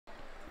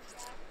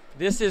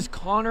This is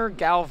Conor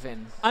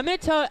Galvin. I'm going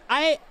to tell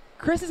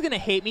Chris is going to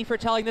hate me for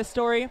telling this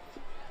story.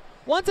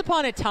 Once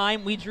upon a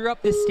time, we drew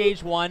up this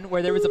stage 1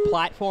 where there was a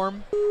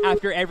platform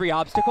after every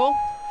obstacle.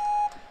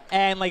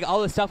 And like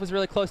all the stuff was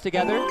really close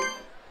together.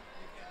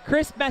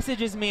 Chris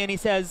messages me and he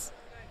says,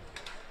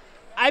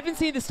 I've been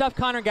seeing the stuff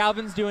Conor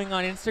Galvin's doing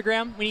on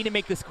Instagram. We need to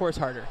make this course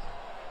harder.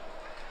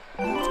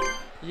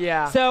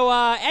 Yeah. So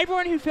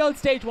everyone who failed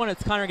stage 1,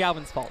 it's Conor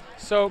Galvin's fault.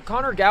 So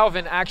Conor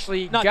Galvin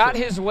actually got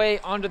his way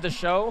onto the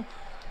show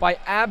by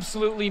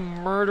absolutely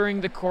murdering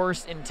the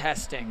course in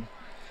testing.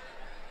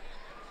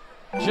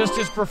 Just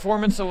his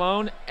performance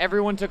alone,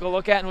 everyone took a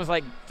look at and was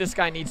like, this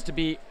guy needs to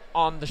be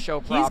on the show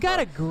proper. He's got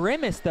a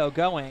grimace, though,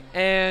 going.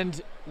 And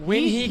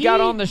when he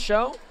got on the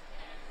show,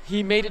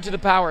 he made it to the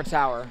power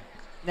tower.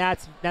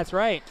 That's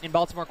right, in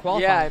Baltimore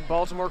qualifying. Yeah, in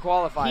Baltimore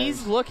qualifying.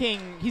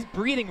 He's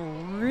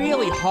breathing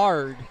really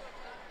hard.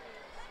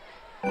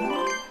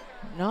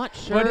 Not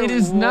sure. But it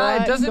is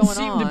not. It doesn't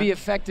seem to be on.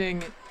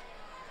 affecting.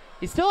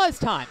 He still has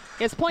time.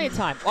 He has plenty of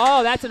time.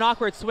 Oh, that's an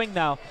awkward swing,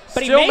 though.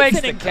 But Still he makes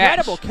an the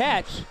incredible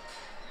catch.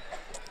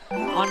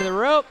 Onto the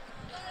rope.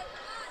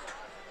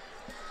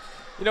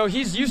 You know,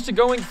 he's used to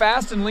going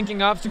fast and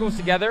linking obstacles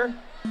together.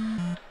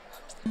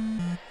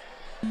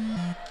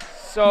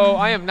 So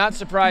I am not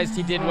surprised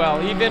he did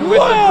well, even with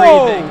the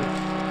breathing.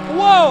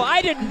 Whoa,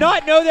 I did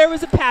not know there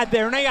was a pad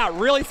there, and I got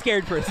really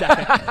scared for a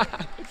second.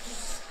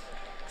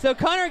 So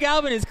Conor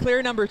Galvin is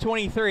clear number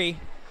 23.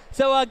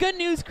 So good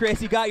news,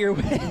 Chris, you got your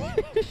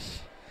wish.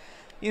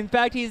 In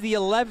fact, he's the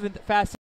 11th fastest.